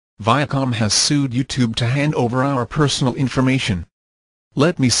Viacom has sued YouTube to hand over our personal information.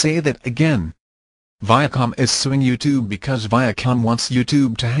 Let me say that again. Viacom is suing YouTube because Viacom wants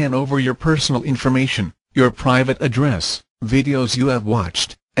YouTube to hand over your personal information, your private address, videos you have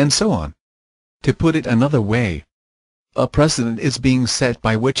watched, and so on. To put it another way, a precedent is being set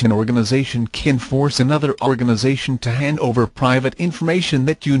by which an organization can force another organization to hand over private information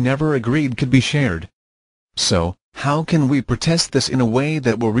that you never agreed could be shared. So, how can we protest this in a way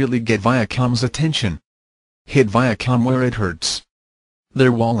that will really get Viacom's attention? Hit Viacom where it hurts.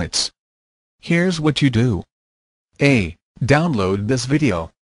 Their wallets. Here's what you do. A. Download this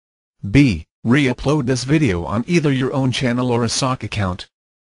video. B. Re-upload this video on either your own channel or a SOC account.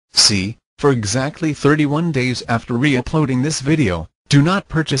 C. For exactly 31 days after re-uploading this video, do not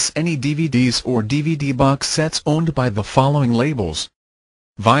purchase any DVDs or DVD box sets owned by the following labels: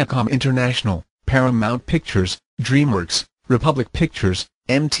 Viacom International, Paramount Pictures, DreamWorks, Republic Pictures,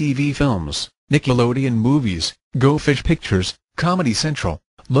 MTV Films, Nickelodeon Movies, Go Fish Pictures, Comedy Central,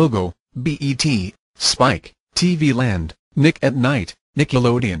 Logo, BET, Spike, TV Land, Nick at Night,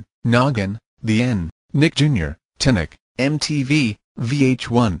 Nickelodeon, Noggin, The N, Nick Jr., TEENick, MTV,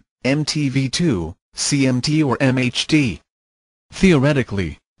 VH1, MTV2, CMT or MHD.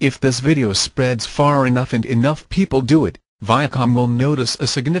 Theoretically, if this video spreads far enough and enough people do it, Viacom will notice a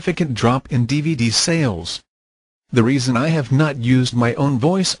significant drop in DVD sales. The reason I have not used my own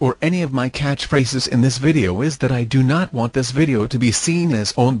voice or any of my catchphrases in this video is that I do not want this video to be seen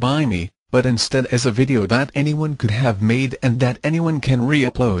as owned by me, but instead as a video that anyone could have made and that anyone can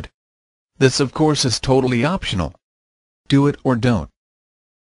re-upload. This of course is totally optional. Do it or don't.